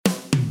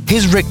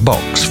Here's Rick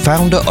Box,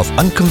 founder of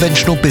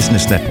Unconventional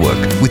Business Network,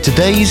 with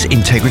today's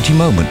Integrity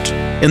Moment.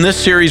 In this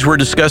series, we're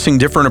discussing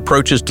different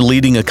approaches to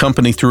leading a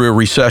company through a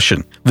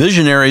recession.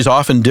 Visionaries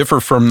often differ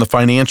from the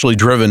financially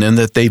driven in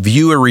that they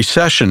view a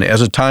recession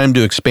as a time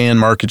to expand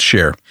market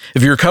share.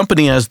 If your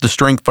company has the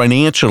strength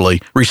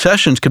financially,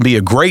 recessions can be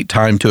a great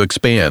time to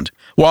expand.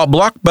 While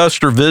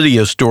Blockbuster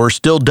video stores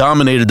still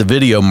dominated the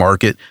video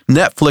market,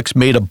 Netflix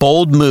made a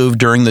bold move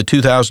during the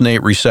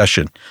 2008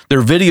 recession.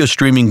 Their video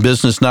streaming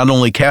business not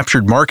only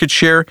captured market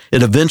share,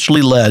 it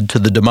eventually led to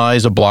the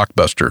demise of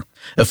Blockbuster.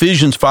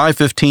 Ephesians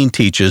 5:15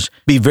 teaches,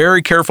 "Be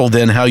very careful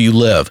then how you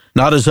live,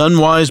 not as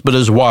unwise but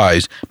as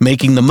wise,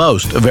 making the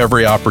most of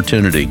every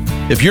opportunity."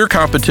 If your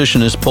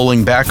competition is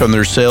pulling back on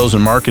their sales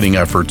and marketing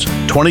efforts,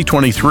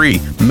 2023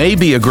 may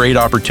be a great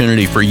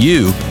opportunity for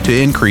you to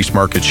increase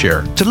market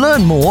share. To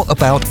learn more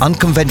about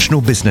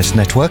Unconventional Business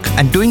Network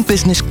and doing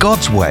business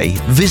God's way,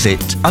 visit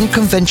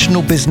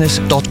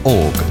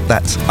unconventionalbusiness.org.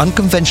 That's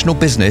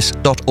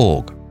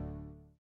unconventionalbusiness.org.